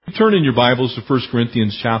turn in your Bibles to 1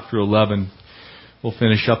 Corinthians chapter 11. We'll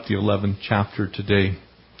finish up the 11th chapter today.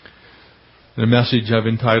 The message I've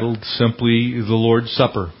entitled simply The Lord's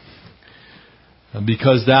Supper.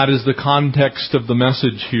 Because that is the context of the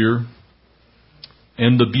message here.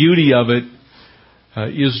 And the beauty of it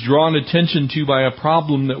is drawn attention to by a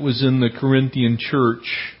problem that was in the Corinthian church.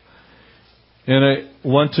 And I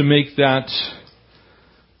want to make that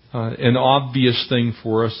an obvious thing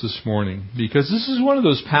for us this morning. Because this is one of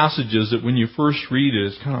those passages that when you first read it,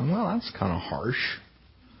 it's kind of, well, that's kind of harsh.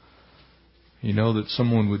 You know, that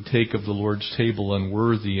someone would take of the Lord's table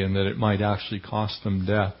unworthy and that it might actually cost them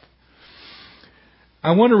death.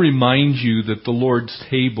 I want to remind you that the Lord's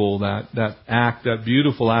table, that act, that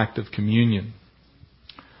beautiful act of communion,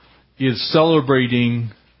 is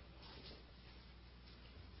celebrating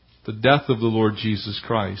the death of the Lord Jesus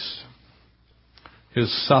Christ.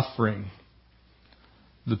 His suffering,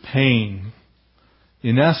 the pain.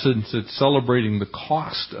 In essence, it's celebrating the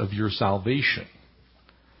cost of your salvation.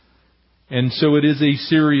 And so it is a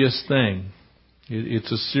serious thing. It's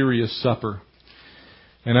a serious supper.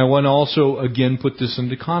 And I want to also, again, put this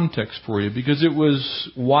into context for you, because it was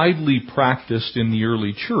widely practiced in the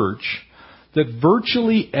early church that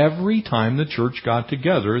virtually every time the church got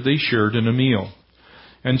together, they shared in a meal.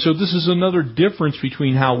 And so this is another difference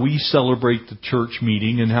between how we celebrate the church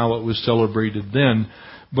meeting and how it was celebrated then.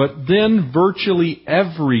 But then virtually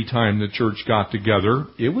every time the church got together,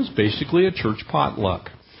 it was basically a church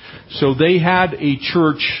potluck. So they had a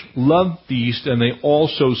church love feast and they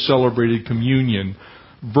also celebrated communion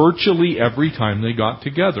virtually every time they got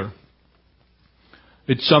together.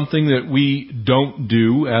 It's something that we don't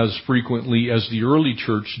do as frequently as the early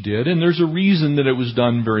church did, and there's a reason that it was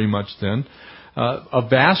done very much then. A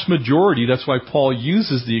vast majority, that's why Paul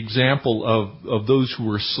uses the example of those who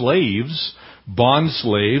were slaves, bond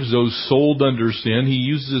slaves, those sold under sin. He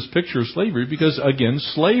uses this picture of slavery because, again,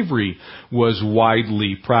 slavery was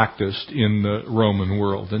widely practiced in the Roman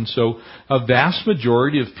world. And so a vast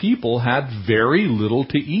majority of people had very little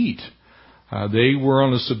to eat. They were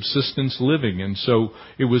on a subsistence living. And so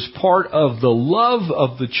it was part of the love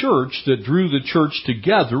of the church that drew the church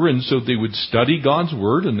together. And so they would study God's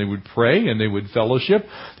Word and they would pray and they would fellowship.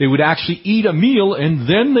 They would actually eat a meal and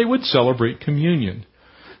then they would celebrate communion.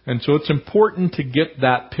 And so it's important to get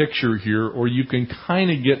that picture here, or you can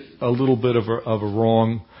kind of get a little bit of a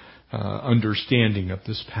wrong understanding of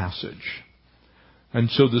this passage. And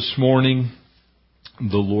so this morning,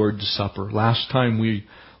 the Lord's Supper. Last time we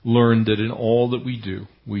learned that in all that we do,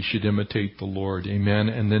 we should imitate the Lord. Amen.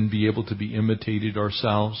 And then be able to be imitated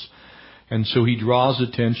ourselves. And so he draws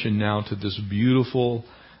attention now to this beautiful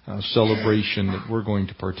celebration that we're going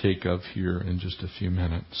to partake of here in just a few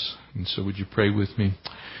minutes. And so would you pray with me?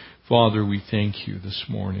 Father, we thank you this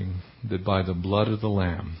morning that by the blood of the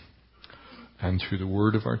Lamb and through the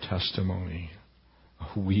word of our testimony,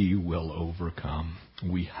 we will overcome.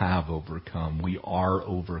 We have overcome. We are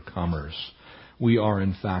overcomers. We are,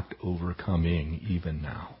 in fact, overcoming even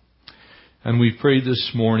now. And we pray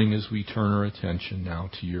this morning as we turn our attention now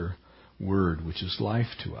to your word, which is life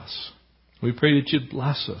to us. We pray that you'd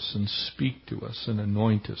bless us and speak to us and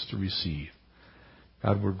anoint us to receive.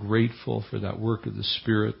 God, we're grateful for that work of the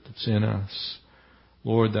Spirit that's in us.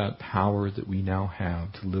 Lord, that power that we now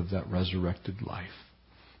have to live that resurrected life.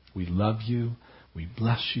 We love you. We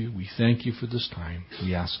bless you. We thank you for this time.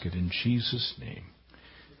 We ask it in Jesus' name.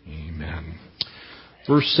 Amen.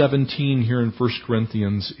 Verse 17 here in 1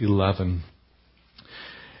 Corinthians 11.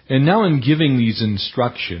 And now in giving these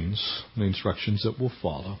instructions, the instructions that will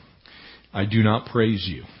follow, I do not praise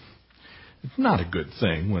you. It's not a good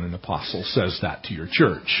thing when an apostle says that to your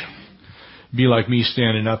church. Be like me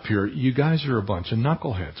standing up here. You guys are a bunch of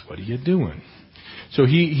knuckleheads. What are you doing? So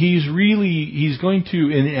he's going to,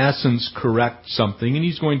 in essence, correct something, and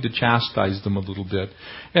he's going to chastise them a little bit.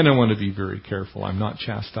 And I want to be very careful. I'm not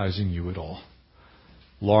chastising you at all.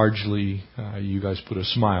 Largely, you guys put a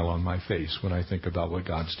smile on my face when I think about what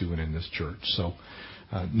God's doing in this church. So,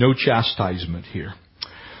 no chastisement here.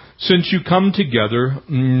 Since you come together,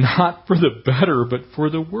 not for the better, but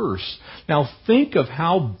for the worse. Now, think of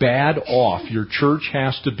how bad off your church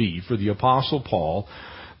has to be for the Apostle Paul,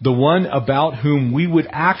 the one about whom we would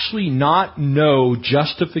actually not know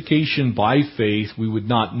justification by faith. We would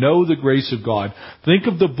not know the grace of God. Think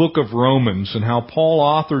of the book of Romans and how Paul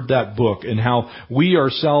authored that book and how we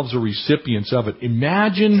ourselves are recipients of it.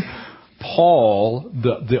 Imagine Paul,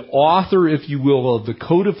 the author, if you will, of the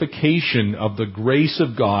codification of the grace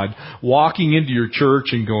of God, walking into your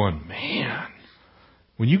church and going, man,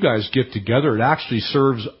 when you guys get together, it actually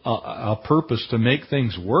serves a purpose to make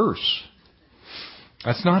things worse.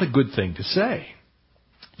 That's not a good thing to say.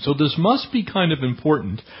 So this must be kind of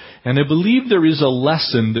important, and I believe there is a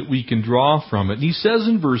lesson that we can draw from it. And he says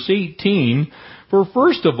in verse 18, "For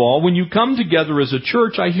first of all, when you come together as a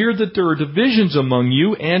church, I hear that there are divisions among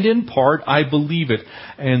you, and in part I believe it."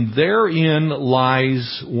 And therein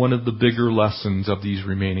lies one of the bigger lessons of these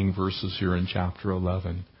remaining verses here in chapter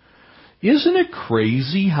 11. Isn't it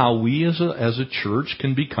crazy how we as a church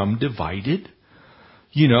can become divided?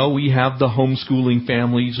 You know, we have the homeschooling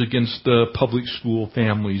families against the public school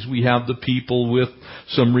families. We have the people with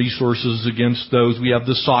some resources against those. We have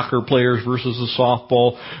the soccer players versus the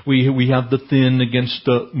softball. We have the thin against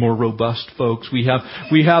the more robust folks. We have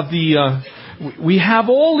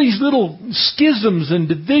all these little schisms and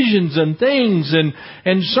divisions and things,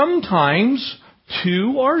 and sometimes,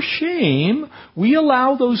 to our shame, we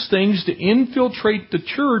allow those things to infiltrate the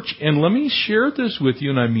church. And let me share this with you,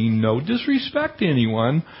 and I mean no disrespect to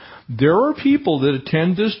anyone. There are people that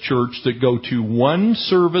attend this church that go to one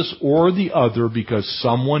service or the other because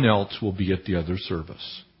someone else will be at the other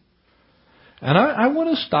service. And I want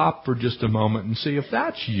to stop for just a moment and say, if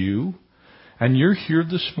that's you, and you're here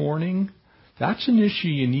this morning, that's an issue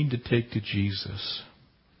you need to take to Jesus.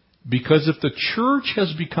 Because if the church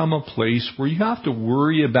has become a place where you have to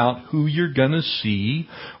worry about who you're going to see,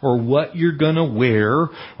 or what you're going to wear,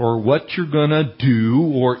 or what you're going to do,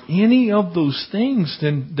 or any of those things,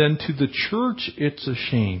 then to the church it's a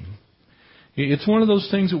shame. It's one of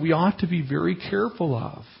those things that we ought to be very careful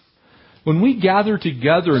of. When we gather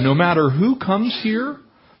together, no matter who comes here,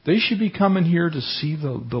 they should be coming here to see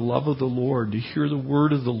the love of the Lord, to hear the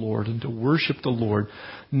word of the Lord, and to worship the Lord.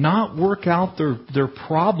 Not work out their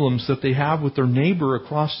problems that they have with their neighbor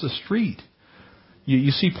across the street. You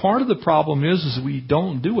see, part of the problem is we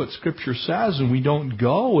don't do what Scripture says, and we don't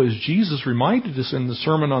go, as Jesus reminded us in the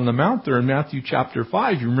Sermon on the Mount there in Matthew chapter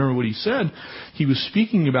 5. You remember what He said? He was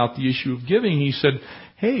speaking about the issue of giving. He said,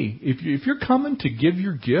 hey, if you're coming to give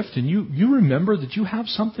your gift and you remember that you have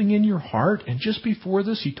something in your heart, and just before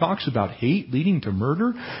this He talks about hate leading to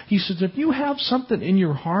murder. He says, if you have something in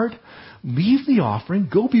your heart, leave the offering,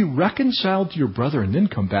 go be reconciled to your brother, and then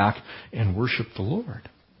come back and worship the Lord.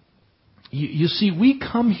 You see, we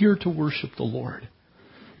come here to worship the Lord.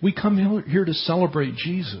 We come here to celebrate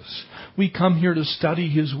Jesus. We come here to study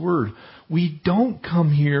His Word. We don't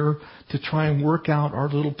come here to try and work out our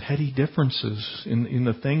little petty differences in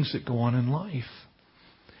the things that go on in life.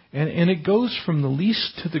 And it goes from the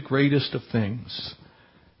least to the greatest of things.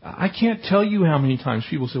 I can't tell you how many times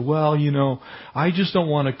people say, well, I just don't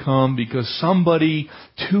want to come because somebody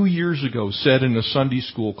 2 years ago said in a Sunday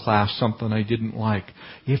school class something I didn't like.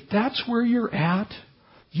 If that's where you're at,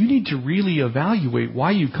 you need to really evaluate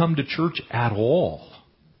why you come to church at all.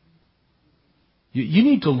 You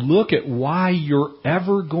need to look at why you're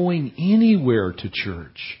ever going anywhere to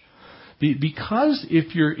church. Because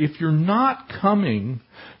if you're not coming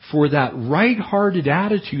for that right-hearted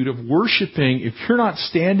attitude of worshiping, if you're not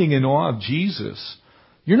standing in awe of Jesus,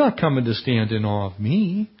 you're not coming to stand in awe of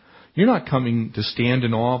me. You're not coming to stand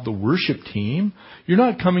in awe of the worship team. You're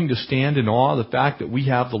not coming to stand in awe of the fact that we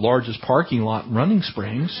have the largest parking lot in Running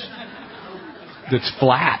Springs that's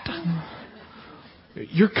flat.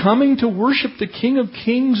 You're coming to worship the King of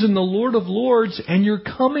Kings and the Lord of Lords, and you're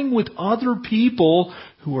coming with other people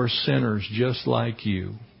who are sinners just like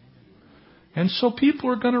you. And so people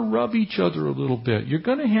are going to rub each other a little bit. You're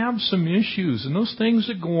going to have some issues, and those things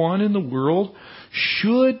that go on in the world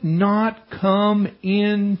should not come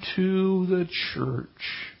into the church.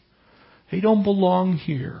 They don't belong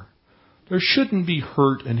here. There shouldn't be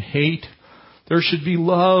hurt and hate. There should be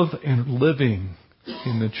love and living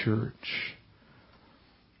in the church.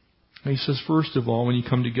 He says, first of all, when you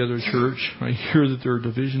come together at church, I hear that there are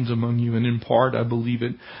divisions among you, and in part, I believe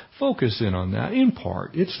it. Focus in on that. In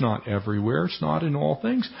part. It's not everywhere. It's not in all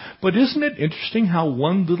things. But isn't it interesting how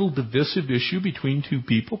one little divisive issue between two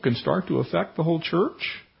people can start to affect the whole church?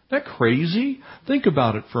 Isn't that crazy? Think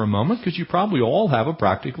about it for a moment, because you probably all have a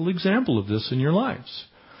practical example of this in your lives.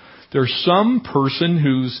 There's some person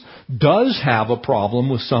who does have a problem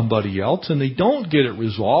with somebody else, and they don't get it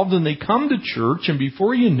resolved, and they come to church, and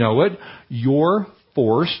before you know it, you're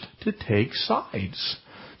forced to take sides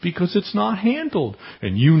because it's not handled.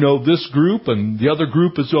 And you know this group, and the other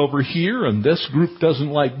group is over here, and this group doesn't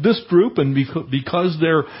like this group, and because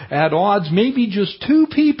they're at odds, maybe just two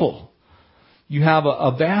people, you have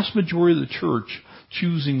a vast majority of the church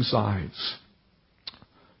choosing sides.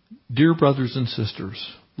 Dear brothers and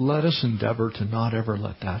sisters, let us endeavor to not ever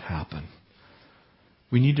let that happen.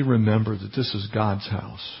 We need to remember that this is God's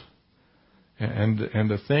house. And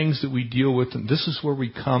the things that we deal with, and this is where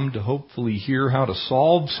we come to hopefully hear how to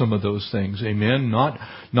solve some of those things. Amen.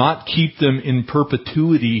 Not keep them in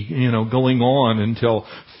perpetuity, going on until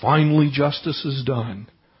finally justice is done.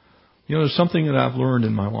 There's something that I've learned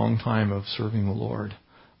in my long time of serving the Lord.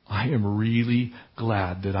 I am really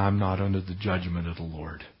glad that I'm not under the judgment of the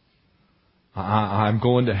Lord. I'm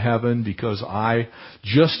going to heaven because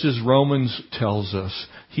just as Romans tells us,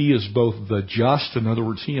 He is both the just, in other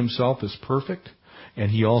words, He Himself is perfect,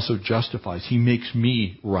 and He also justifies. He makes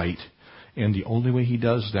me right. And the only way He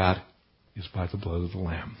does that is by the blood of the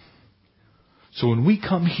Lamb. So when we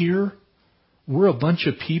come here, we're a bunch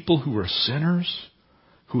of people who are sinners,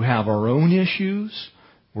 who have our own issues.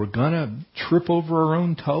 We're going to trip over our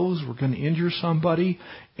own toes. We're going to injure somebody.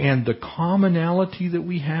 And the commonality that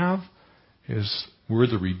we have is we're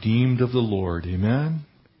the redeemed of the Lord. Amen?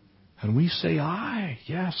 And we say,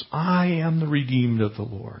 yes, I am the redeemed of the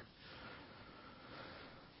Lord.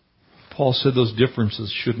 Paul said those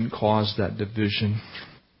differences shouldn't cause that division.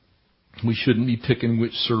 We shouldn't be picking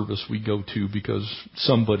which service we go to because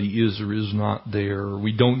somebody is or is not there. Or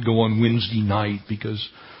we don't go on Wednesday night because,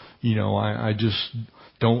 I just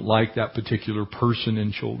don't like that particular person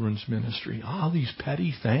in children's ministry. These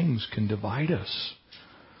petty things can divide us.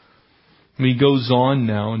 And he goes on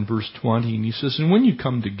now in verse 20 and he says, and when you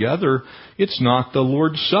come together, it's not the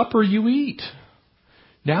Lord's Supper you eat.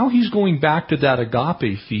 Now he's going back to that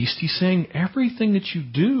agape feast. He's saying everything that you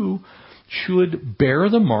do should bear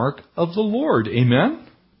the mark of the Lord. Amen?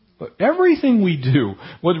 Everything we do,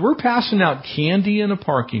 whether we're passing out candy in a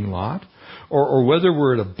parking lot, or whether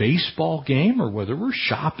we're at a baseball game, or whether we're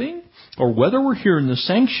shopping, or whether we're here in the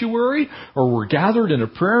sanctuary, or we're gathered in a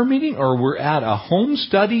prayer meeting, or we're at a home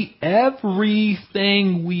study,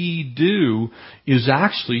 everything we do is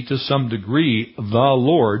actually, to some degree, the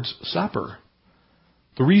Lord's Supper.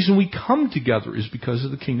 The reason we come together is because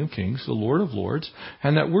of the King of Kings, the Lord of Lords,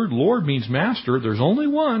 and that word Lord means master. There's only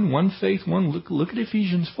one faith, one. Look at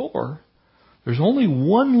Ephesians 4. There's only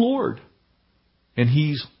one Lord, and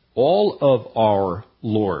He's all of our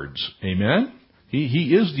Lords. Amen?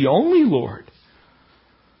 He is the only Lord.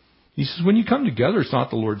 He says, when you come together, it's not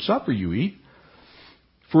the Lord's Supper you eat.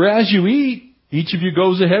 For as you eat, each of you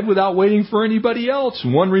goes ahead without waiting for anybody else.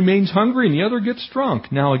 One remains hungry and the other gets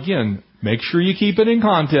drunk. Now again, make sure you keep it in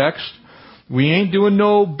context. We ain't doing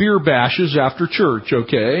no beer bashes after church,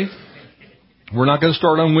 okay? We're not going to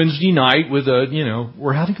start on Wednesday night with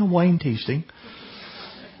we're having a wine tasting.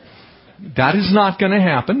 That is not going to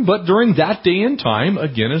happen. But during that day and time,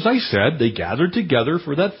 again, as I said, they gathered together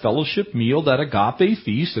for that fellowship meal, that agape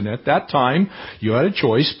feast. And at that time, you had a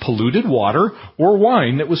choice, polluted water or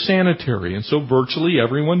wine that was sanitary. And so virtually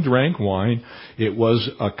everyone drank wine. It was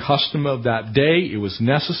a custom of that day. It was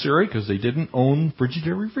necessary because they didn't own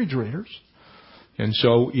Frigidaire refrigerators. And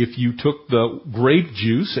so if you took the grape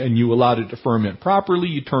juice and you allowed it to ferment properly,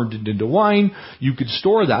 you turned it into wine, you could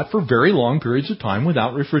store that for very long periods of time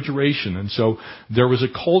without refrigeration. And so there was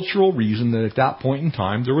a cultural reason that at that point in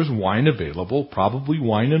time there was wine available, probably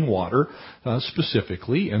wine and water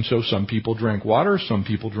specifically. And so some people drank water, some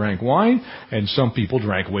people drank wine, and some people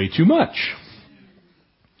drank way too much.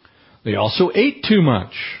 They also ate too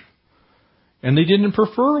much. And they didn't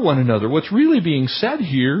prefer one another. What's really being said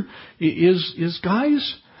here is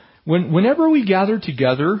guys, whenever we gather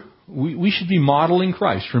together, we should be modeling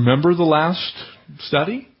Christ. Remember the last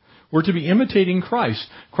study? We're to be imitating Christ.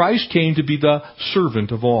 Christ came to be the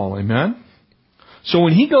servant of all. Amen? So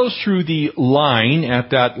when He goes through the line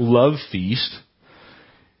at that love feast,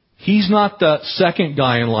 He's not the second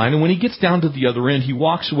guy in line. And when He gets down to the other end, He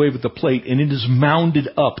walks away with the plate and it is mounded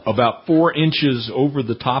up about 4 inches over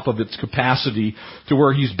the top of its capacity to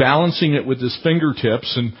where He's balancing it with His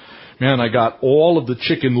fingertips. And man, I got all of the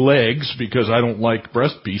chicken legs because I don't like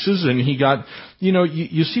breast pieces. And He got,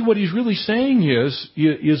 you see what He's really saying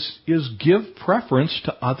is give preference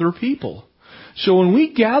to other people. So when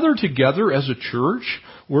we gather together as a church,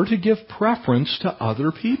 we're to give preference to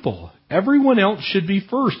other people. Everyone else should be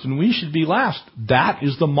first and we should be last. That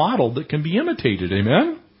is the model that can be imitated.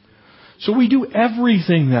 Amen? So we do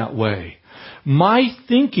everything that way. My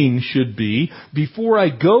thinking should be, before I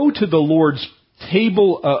go to the Lord's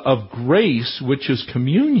table of grace, which is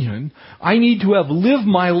communion, I need to have lived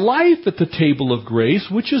my life at the table of grace,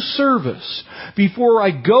 which is service. Before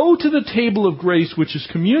I go to the table of grace, which is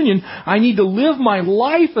communion, I need to live my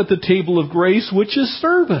life at the table of grace, which is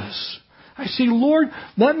service. I say, Lord,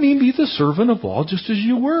 let me be the servant of all just as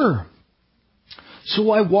you were. So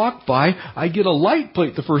I walk by, I get a light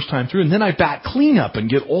plate the first time through, and then I bat clean up and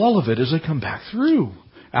get all of it as I come back through.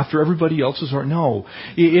 After everybody else is... No,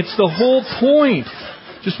 it's the whole point.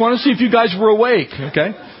 Just want to see if you guys were awake,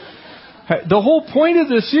 okay? The whole point of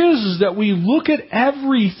this is that we look at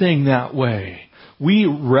everything that way. We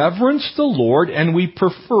reverence the Lord and we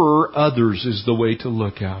prefer others is the way to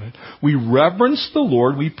look at it. We reverence the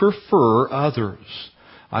Lord, we prefer others.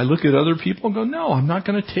 I look at other people and go, no, I'm not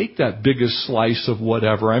going to take that biggest slice of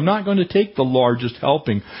whatever. I'm not going to take the largest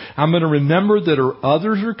helping. I'm going to remember that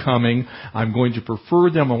others are coming. I'm going to prefer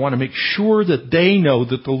them. I want to make sure that they know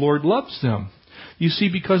that the Lord loves them. You see,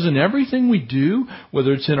 because in everything we do,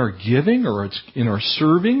 whether it's in our giving or it's in our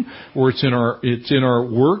serving or it's in our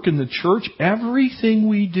work in the church, everything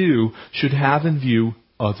we do should have in view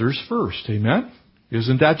others first. Amen?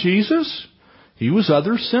 Isn't that Jesus? He was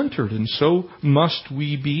other-centered, and so must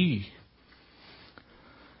we be.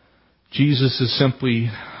 Jesus is simply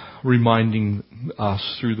reminding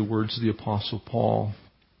us through the words of the Apostle Paul.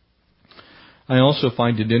 I also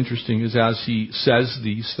find it interesting is as he says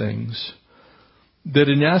these things, that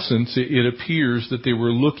in essence it appears that they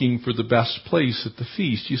were looking for the best place at the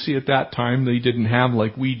feast. You see, at that time they didn't have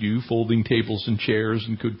like we do, folding tables and chairs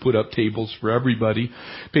and could put up tables for everybody.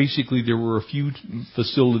 Basically there were a few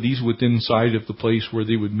facilities within inside of the place where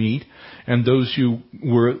they would meet, and those who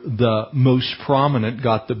were the most prominent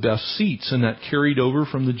got the best seats, and that carried over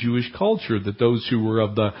from the Jewish culture, that those who were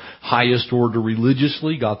of the highest order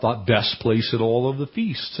religiously got that best place at all of the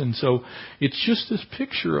feasts. And so it's just this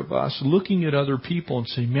picture of us looking at other people and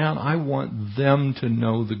say, man, I want them to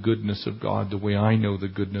know the goodness of God the way I know the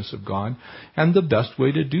goodness of God. And the best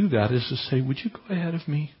way to do that is to say, would you go ahead of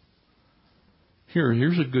me?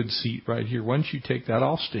 Here's a good seat right here. Why don't you take that?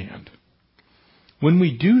 I'll stand. When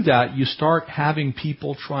we do that, you start having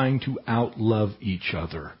people trying to outlove each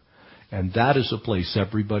other. And that is a place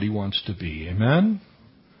everybody wants to be. Amen?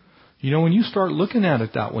 You know, when you start looking at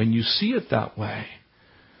it that way and you see it that way,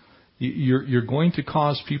 you're going to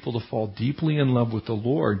cause people to fall deeply in love with the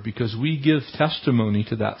Lord, because we give testimony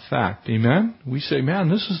to that fact. Amen? We say, man,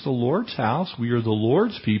 this is the Lord's house. We are the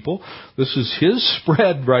Lord's people. This is His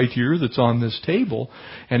spread right here that's on this table.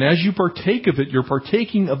 And as you partake of it, you're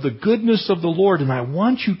partaking of the goodness of the Lord. And I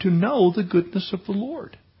want you to know the goodness of the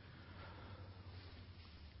Lord.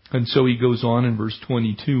 And so he goes on in verse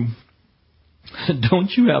 22. Don't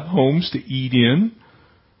you have homes to eat in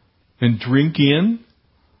and drink in?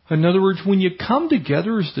 In other words, when you come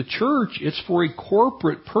together as the church, it's for a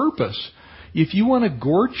corporate purpose. If you want to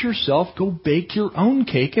gorge yourself, go bake your own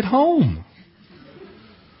cake at home.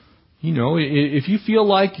 You know, if you feel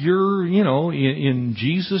like you're, in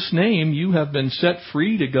Jesus' name, you have been set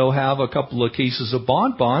free to go have a couple of cases of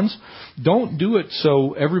bonbons, don't do it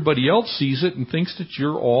so everybody else sees it and thinks that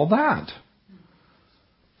you're all that.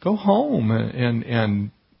 Go home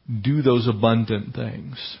and do those abundant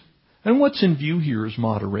things. And what's in view here is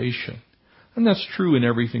moderation. And that's true in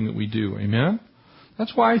everything that we do. Amen?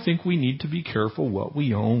 That's why I think we need to be careful what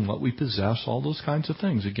we own, what we possess, all those kinds of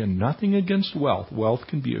things. Again, nothing against wealth. Wealth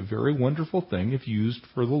can be a very wonderful thing if used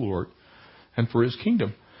for the Lord and for His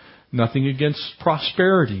kingdom. Nothing against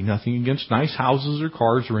prosperity, nothing against nice houses or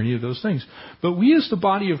cars or any of those things. But we as the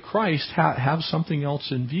body of Christ have something else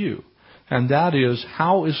in view. And that is,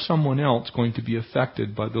 how is someone else going to be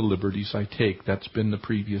affected by the liberties I take? That's been the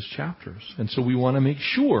previous chapters. And so we want to make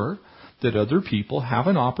sure that other people have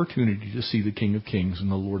an opportunity to see the King of Kings and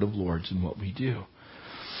the Lord of Lords in what we do.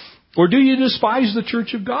 Or do you despise the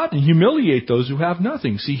church of God and humiliate those who have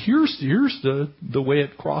nothing? See, here's the way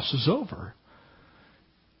it crosses over.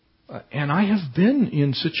 And I have been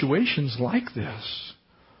in situations like this,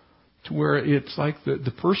 to where it's like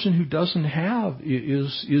the person who doesn't have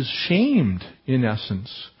is shamed, in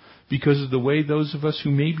essence, because of the way those of us who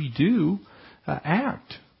maybe do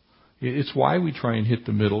act. It's why we try and hit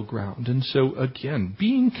the middle ground. And so, again,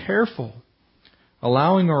 being careful,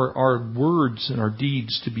 allowing our words and our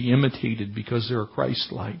deeds to be imitated because they're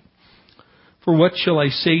Christ-like. For what shall I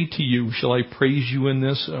say to you? Shall I praise you in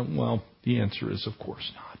this? Well, the answer is, of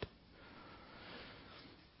course not.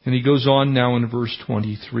 And he goes on now in verse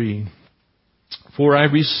 23. For I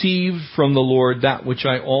received from the Lord that which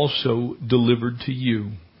I also delivered to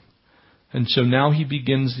you. And so now he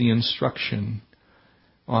begins the instruction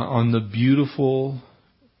on the beautiful,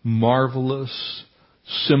 marvelous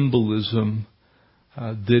symbolism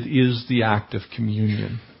that is the act of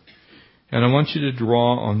communion. And I want you to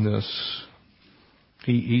draw on this.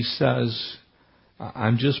 He says,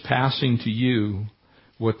 I'm just passing to you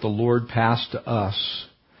what the Lord passed to us,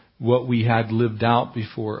 what we had lived out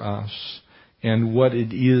before us, and what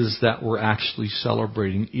it is that we're actually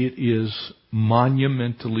celebrating. It is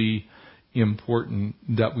monumentally important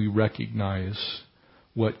that we recognize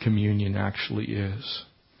what communion actually is.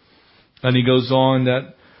 And he goes on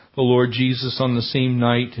that The Lord Jesus, on the same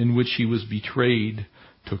night in which He was betrayed,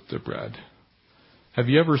 took the bread. Have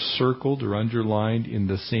you ever circled or underlined in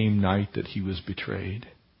the same night that He was betrayed?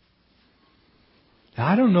 Now,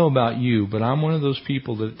 I don't know about you, but I'm one of those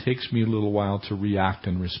people that it takes me a little while to react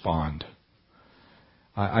and respond.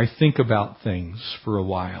 I think about things for a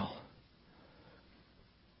while.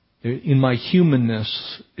 In my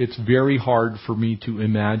humanness, it's very hard for me to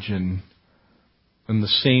imagine on the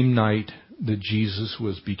same night that Jesus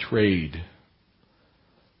was betrayed,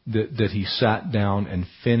 that He sat down and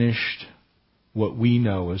finished what we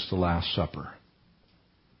know as the Last Supper.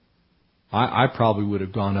 I probably would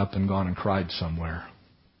have gone up and gone and cried somewhere.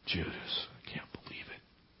 Judas, I can't believe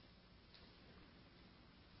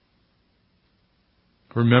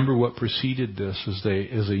it. Remember what preceded this as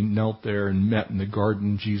they knelt there and met in the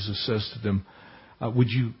garden. Jesus says to them, would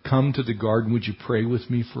you come to the garden? Would you pray with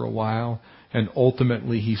me for a while? And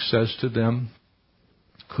ultimately He says to them,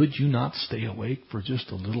 could you not stay awake for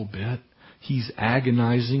just a little bit? He's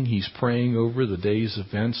agonizing. He's praying over the day's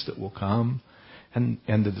events that will come. And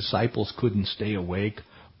the disciples couldn't stay awake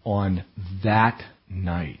on that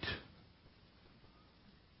night.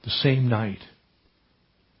 The same night.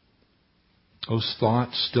 Those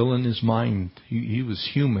thoughts still in His mind. He was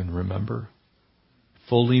human, remember?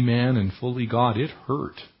 Fully man and fully God. It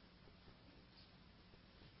hurt.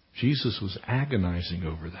 Jesus was agonizing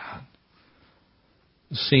over that.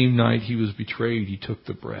 The same night He was betrayed, He took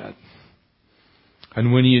the bread.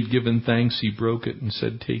 And when He had given thanks, He broke it and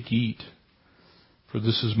said, take, eat. For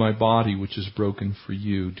this is my body, which is broken for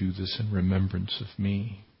you. Do this in remembrance of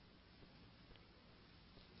me.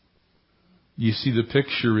 You see, the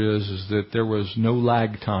picture is that there was no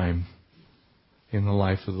lag time in the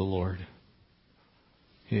life of the Lord.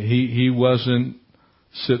 He wasn't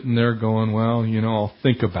sitting there going, well, I'll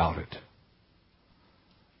think about it.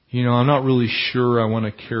 I'm not really sure I want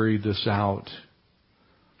to carry this out.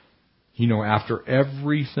 After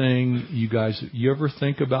everything, you ever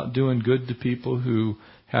think about doing good to people who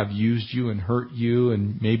have used you and hurt you,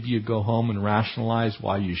 and maybe you go home and rationalize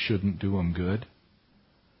why you shouldn't do them good?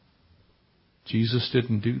 Jesus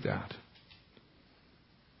didn't do that.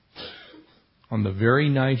 On the very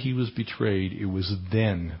night He was betrayed, it was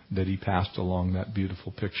then that He passed along that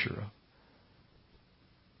beautiful picture.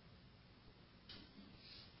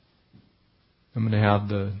 I'm going to have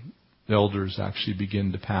the elders actually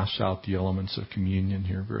begin to pass out the elements of communion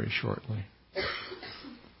here very shortly. As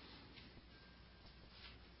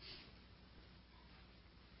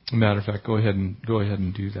a matter of fact, go ahead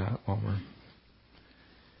and do that while we're...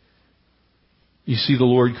 You see, the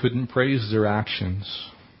Lord couldn't praise their actions.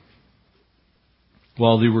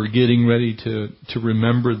 While they were getting ready to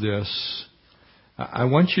remember this, I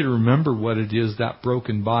want you to remember what it is that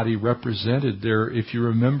broken body represented there. If you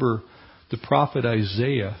remember, the prophet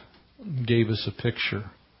Isaiah gave us a picture.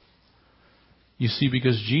 You see,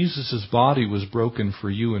 because Jesus' body was broken for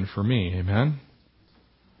you and for me. Amen?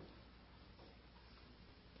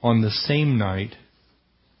 On the same night,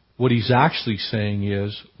 what He's actually saying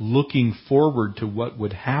is, looking forward to what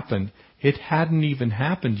would happen. It hadn't even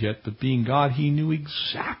happened yet, but being God, He knew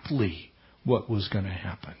exactly what was going to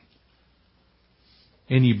happen.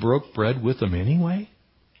 And He broke bread with them anyway?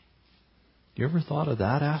 You ever thought of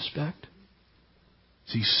that aspect?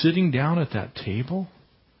 Is He sitting down at that table?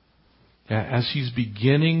 As He's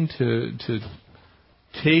beginning to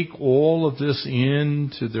take all of this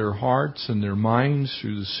into their hearts and their minds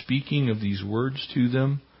through the speaking of these words to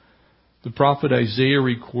them, the prophet Isaiah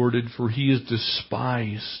recorded, for He is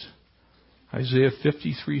despised. Isaiah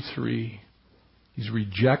 53:3. He's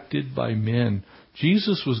rejected by men.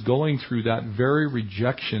 Jesus was going through that very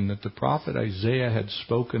rejection that the prophet Isaiah had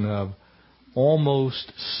spoken of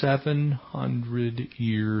almost 700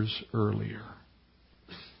 years earlier.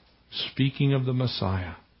 Speaking of the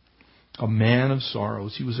Messiah, a man of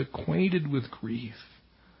sorrows. He was acquainted with grief.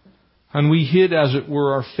 And we hid, as it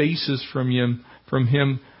were, our faces from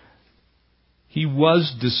him. He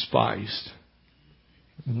was despised.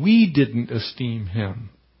 We didn't esteem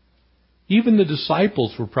Him. Even the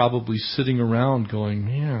disciples were probably sitting around going,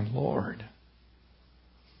 man, Lord,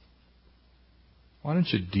 why don't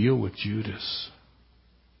you deal with Judas?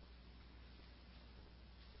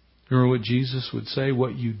 Remember what Jesus would say?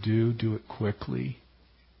 What you do, do it quickly.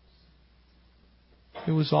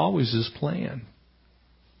 It was always His plan.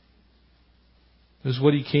 It was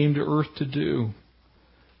what He came to earth to do.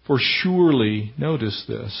 For surely, notice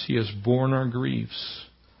this, He has borne our griefs.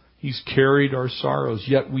 He's carried our sorrows,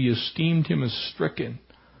 yet we esteemed Him as stricken.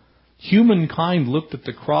 Humankind looked at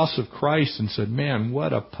the cross of Christ and said, man,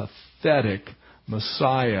 what a pathetic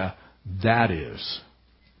Messiah that is.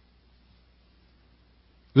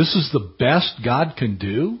 This is the best God can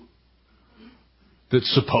do? That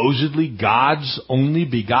supposedly God's only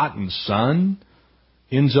begotten Son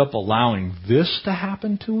ends up allowing this to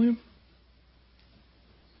happen to him?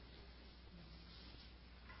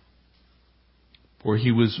 For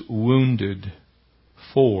he was wounded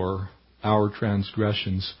for our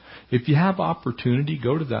transgressions. If you have opportunity,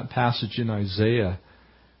 go to that passage in Isaiah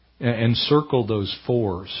and circle those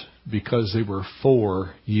fours, because they were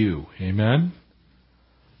for you. Amen?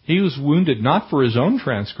 He was wounded not for his own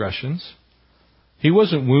transgressions. He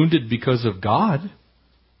wasn't wounded because of God.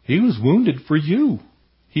 He was wounded for you.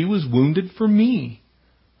 He was wounded for me.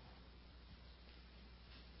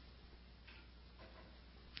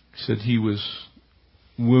 He said he was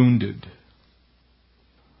wounded.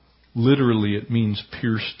 Literally, it means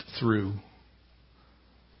pierced through.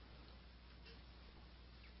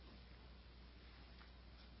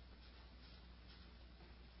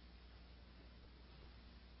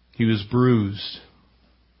 He was bruised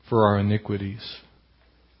for our iniquities.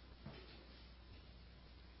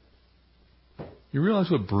 You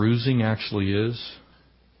realize what bruising actually is?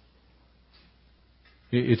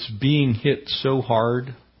 It's being hit so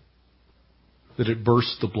hard that it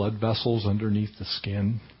bursts the blood vessels underneath the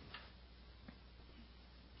skin.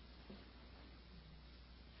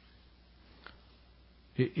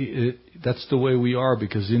 That's the way we are,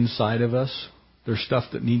 because inside of us, there's stuff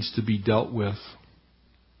that needs to be dealt with.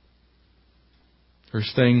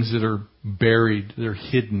 There's things that are buried, they're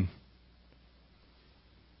hidden.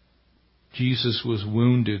 Jesus was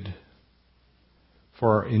wounded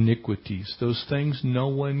for our iniquities. Those things no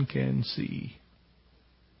one can see.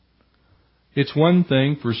 It's one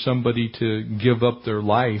thing for somebody to give up their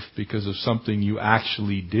life because of something you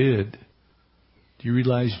actually did. Do you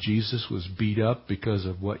realize Jesus was beat up because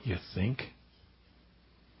of what you think?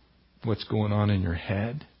 What's going on in your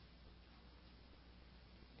head?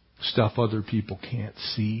 Stuff other people can't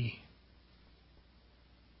see.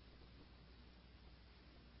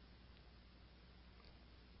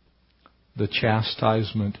 The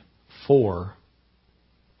chastisement for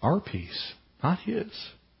our peace, not his.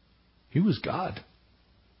 He was God.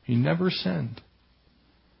 He never sinned.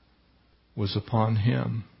 Was upon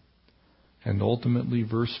him. And ultimately,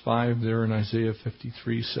 verse 5 there in Isaiah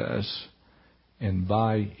 53 says, and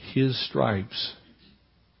by his stripes,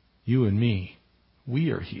 you and me, we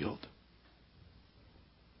are healed.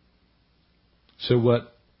 So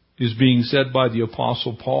what is being said by the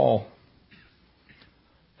Apostle Paul,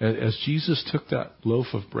 as Jesus took that loaf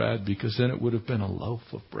of bread, because then it would have been a loaf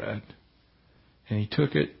of bread, and he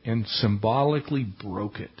took it and symbolically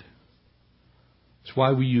broke it. It's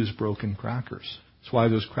why we use broken crackers. It's why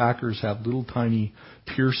those crackers have little tiny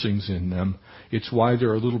piercings in them. It's why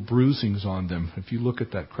there are little bruisings on them. If you look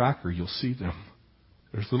at that cracker, you'll see them.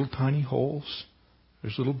 There's little tiny holes.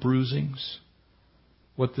 There's little bruisings.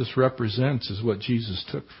 What this represents is what Jesus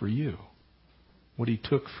took for you. What he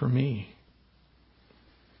took for me.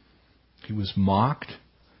 He was mocked.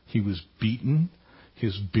 He was beaten.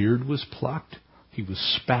 His beard was plucked. He was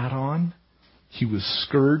spat on. He was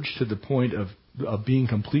scourged to the point of being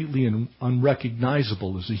completely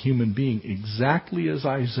unrecognizable as a human being, exactly as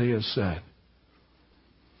Isaiah said.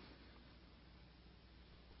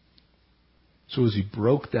 So as he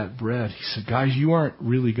broke that bread, he said, guys, you aren't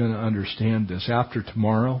really going to understand this. After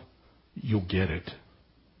tomorrow, you'll get it.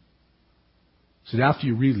 He said, after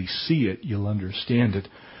you really see it, you'll understand it.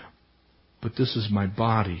 But this is my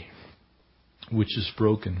body, which is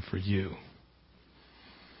broken for you.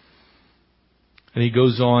 And he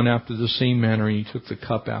goes on after the same manner. He took the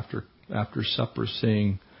cup after supper,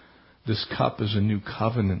 saying, this cup is a new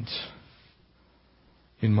covenant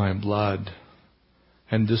in my blood.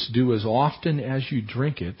 And this do as often as you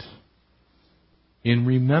drink it in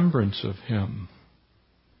remembrance of him.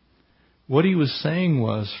 What he was saying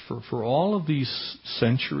was, for all of these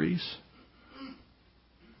centuries,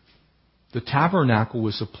 the tabernacle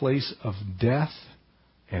was a place of death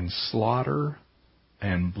and slaughter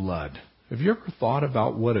and blood. Have you ever thought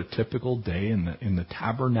about what a typical day in the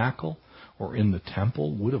tabernacle or in the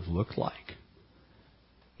temple would have looked like?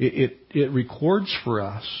 It records for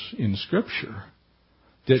us in Scripture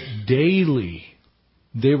that daily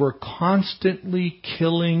they were constantly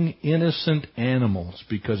killing innocent animals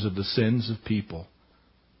because of the sins of people.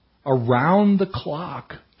 Around the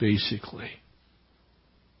clock, basically.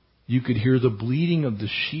 You could hear the bleating of the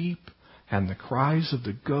sheep and the cries of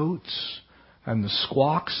the goats and the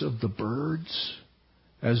squawks of the birds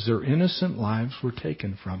as their innocent lives were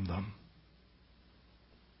taken from them.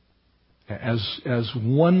 As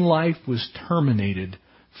one life was terminated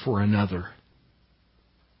for another.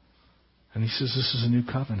 And he says, this is a new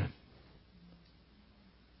covenant.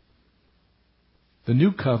 The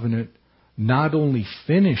new covenant not only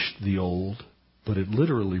finished the old, but it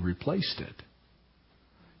literally replaced it.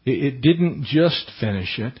 It didn't just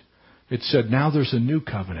finish it. It said, now there's a new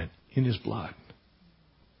covenant in His blood.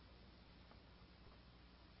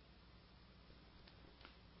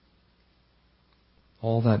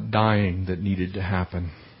 All that dying that needed to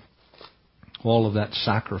happen, all of that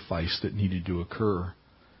sacrifice that needed to occur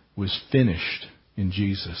was finished in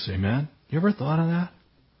Jesus. Amen? You ever thought of that?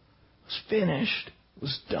 It was finished. It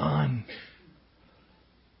was done.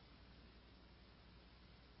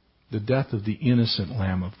 The death of the innocent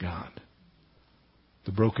Lamb of God.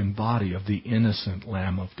 The broken body of the innocent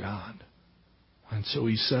Lamb of God. And so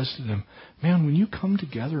He says to them, man, when you come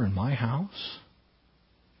together in my house,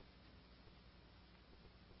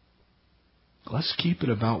 let's keep it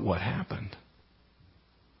about what happened.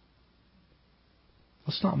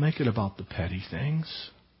 Let's not make it about the petty things.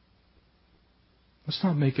 Let's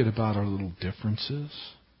not make it about our little differences,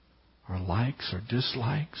 our likes, our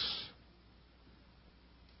dislikes.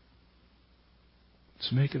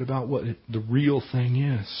 Let's make it about what the real thing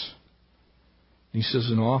is. He says,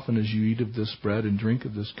 and often as you eat of this bread and drink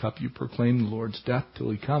of this cup, you proclaim the Lord's death till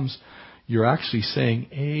He comes. You're actually saying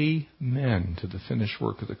amen to the finished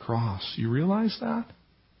work of the cross. You realize that?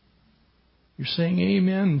 You're saying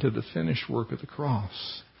amen to the finished work of the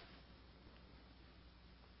cross.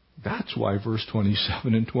 That's why verse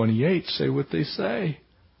 27 and 28 say what they say.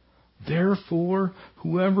 Therefore,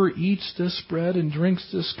 whoever eats this bread and drinks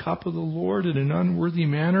this cup of the Lord in an unworthy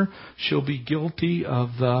manner shall be guilty of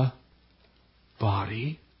the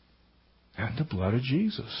body and the blood of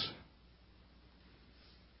Jesus.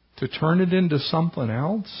 To turn it into something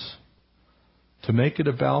else, to make it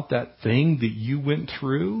about that thing that you went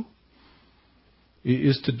through,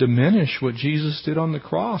 is to diminish what Jesus did on the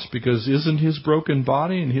cross. Because isn't His broken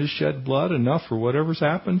body and His shed blood enough for whatever's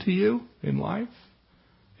happened to you in life?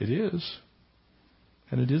 It is.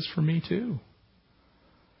 And it is for me too.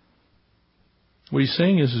 What He's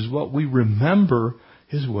saying is what we remember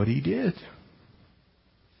is what He did.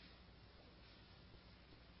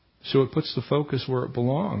 So it puts the focus where it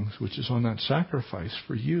belongs, which is on that sacrifice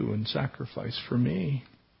for you and sacrifice for me.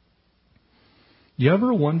 You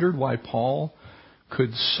ever wondered why Paul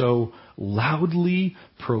could so loudly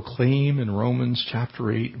proclaim in Romans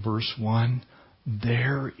chapter 8, verse 1,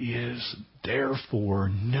 there is therefore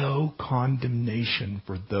no condemnation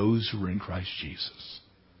for those who are in Christ Jesus.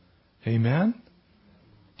 Amen?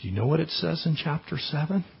 Do you know what it says in chapter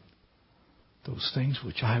 7? Those things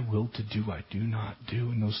which I will to do, I do not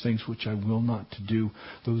do. And those things which I will not to do,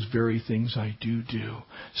 those very things I do do.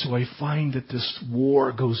 So I find that this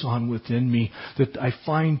war goes on within me. That I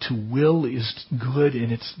find to will is good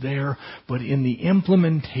and it's there. But in the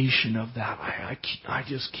implementation of that, I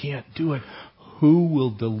just can't do it. Who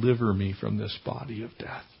will deliver me from this body of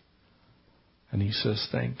death? And he says,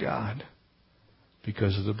 thank God.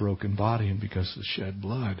 Because of the broken body and because of the shed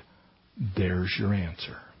blood, there's your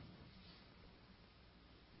answer.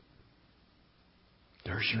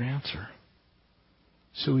 There's your answer.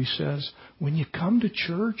 So he says, when you come to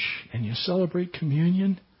church and you celebrate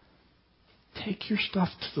communion, take your stuff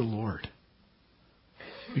to the Lord.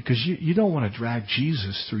 Because you don't want to drag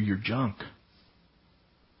Jesus through your junk.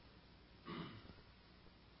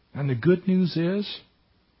 And the good news is,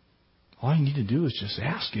 all you need to do is just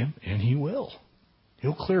ask Him, and He will.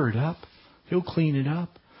 He'll clear it up. He'll clean it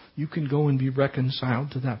up. You can go and be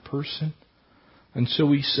reconciled to that person. And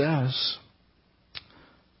so he says,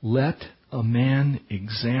 let a man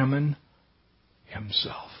examine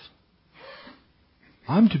himself.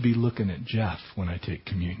 I'm to be looking at Jeff when I take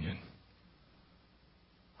communion.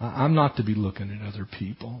 I'm not to be looking at other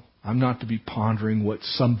people. I'm not to be pondering what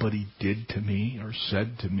somebody did to me or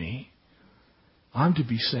said to me. I'm to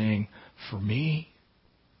be saying, for me,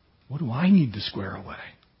 what do I need to square away?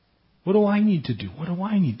 What do I need to do? What do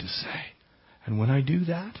I need to say? And when I do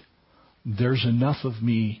that, there's enough of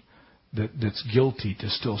me that's guilty to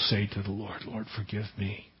still say to the Lord, Lord, forgive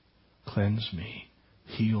me, cleanse me,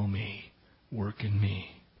 heal me, work in me.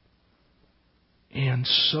 And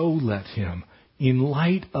so let Him, in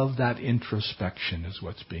light of that introspection is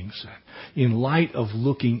what's being said, in light of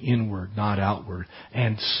looking inward, not outward,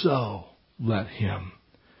 and so let Him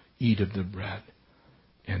eat of the bread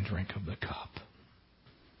and drink of the cup.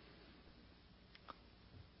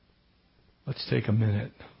 Let's take a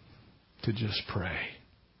minute to just pray.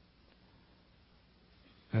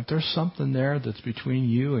 And if there's something there that's between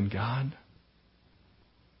you and God,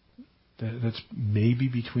 that's maybe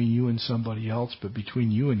between you and somebody else, but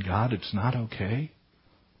between you and God it's not okay,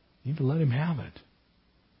 you need to let Him have it.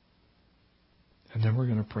 And then we're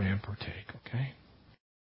going to pray and partake, okay?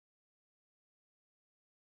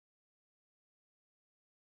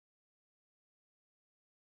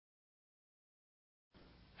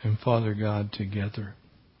 And Father God, together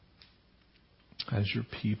as your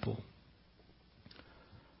people,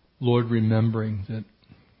 Lord, remembering that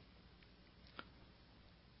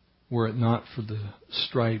were it not for the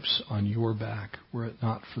stripes on your back, were it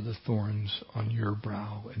not for the thorns on your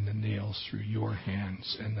brow and the nails through your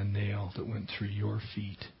hands and the nail that went through your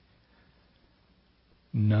feet,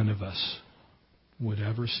 none of us would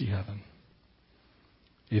ever see heaven.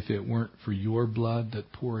 If it weren't for your blood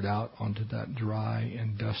that poured out onto that dry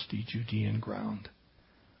and dusty Judean ground,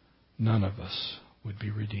 none of us would be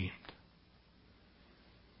redeemed.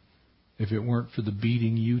 If it weren't for the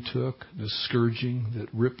beating you took, the scourging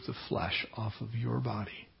that ripped the flesh off of your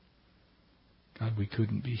body, God, we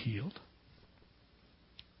couldn't be healed.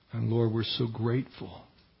 And Lord, we're so grateful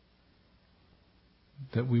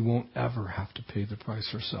that we won't ever have to pay the price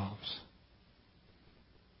ourselves.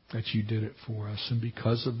 That you did it for us. And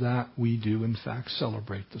because of that, we do in fact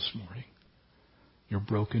celebrate this morning your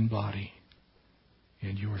broken body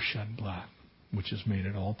and your shed blood, which has made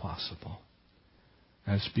it all possible.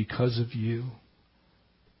 And it's because of you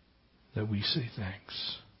that we say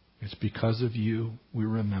thanks. It's because of you we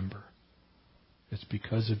remember. It's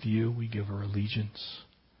because of you we give our allegiance.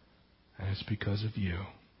 And it's because of you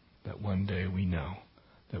that one day we know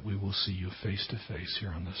that we will see you face to face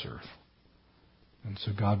here on this earth. And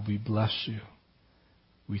so, God, we bless you.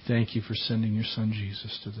 We thank you for sending your Son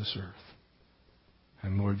Jesus to this earth.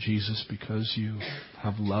 And Lord Jesus, because you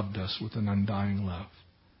have loved us with an undying love,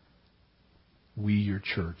 we, your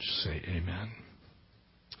church, say amen.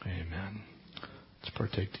 Amen. Let's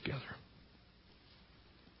partake together.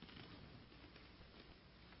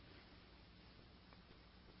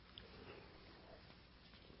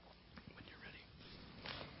 When you're ready.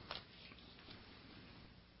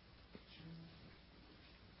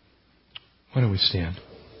 Why don't we stand?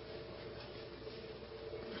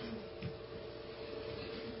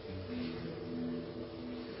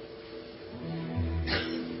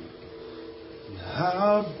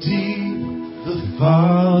 How deep the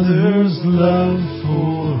Father's love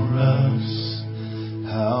for us,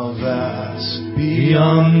 how vast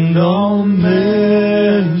beyond all measure,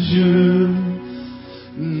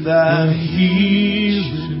 that He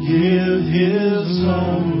should give His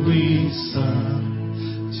only Son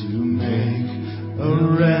to make a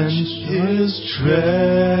wretch His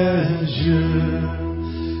treasure.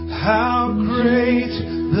 How great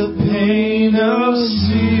the pain of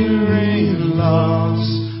searing loss,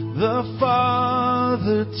 the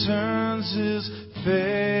Father turns His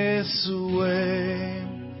face away,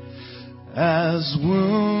 as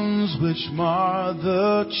wounds which mar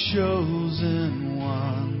the chosen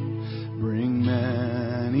one bring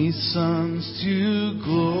many sons to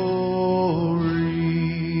glory.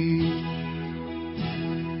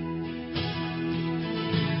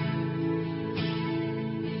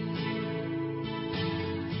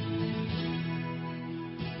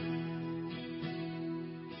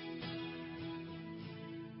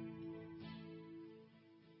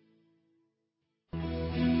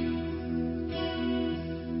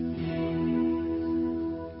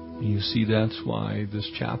 You see, that's why this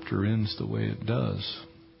chapter ends the way it does.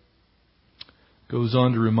 Goes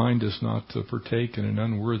on to remind us not to partake in an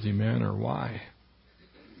unworthy manner. Why?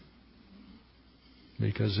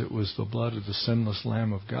 Because it was the blood of the sinless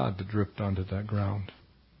Lamb of God that dripped onto that ground.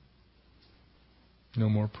 No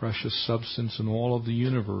more precious substance in all of the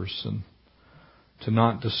universe. And to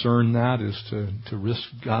not discern that is to risk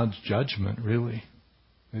God's judgment, really.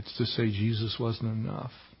 It's to say Jesus wasn't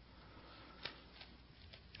enough.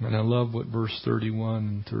 And I love what verse 31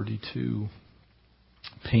 and 32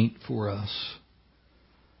 paint for us.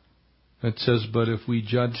 It says, but if we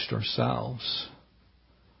judged ourselves,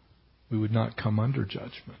 we would not come under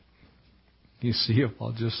judgment. You see, if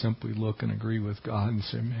I'll just simply look and agree with God and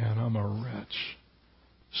say, man, I'm a wretch.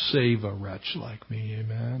 Save a wretch like me,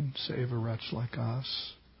 amen? Save a wretch like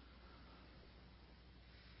us.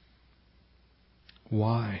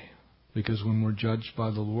 Why? Because when we're judged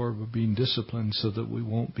by the Lord, we're being disciplined so that we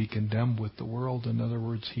won't be condemned with the world. In other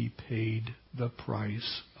words, He paid the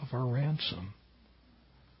price of our ransom.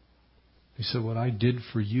 He said, what I did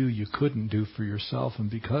for you, you couldn't do for yourself. And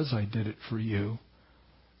because I did it for you,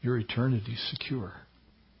 your eternity's secure.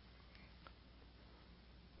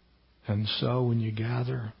 And so when you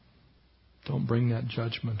gather, don't bring that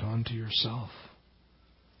judgment onto yourself.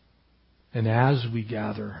 And as we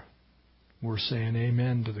gather, we're saying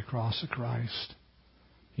amen to the cross of Christ.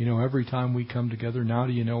 You know, every time we come together, now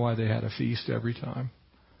do you know why they had a feast every time?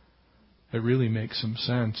 It really makes some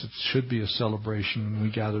sense. It should be a celebration when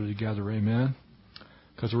we gather together, amen?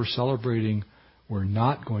 Because we're celebrating we're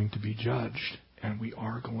not going to be judged, and we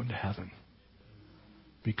are going to heaven.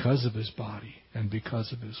 because of His body and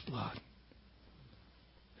because of His blood.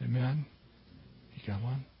 Amen? You got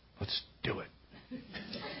one? Let's do it.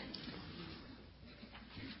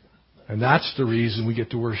 And that's the reason we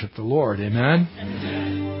get to worship the Lord.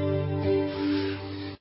 Amen?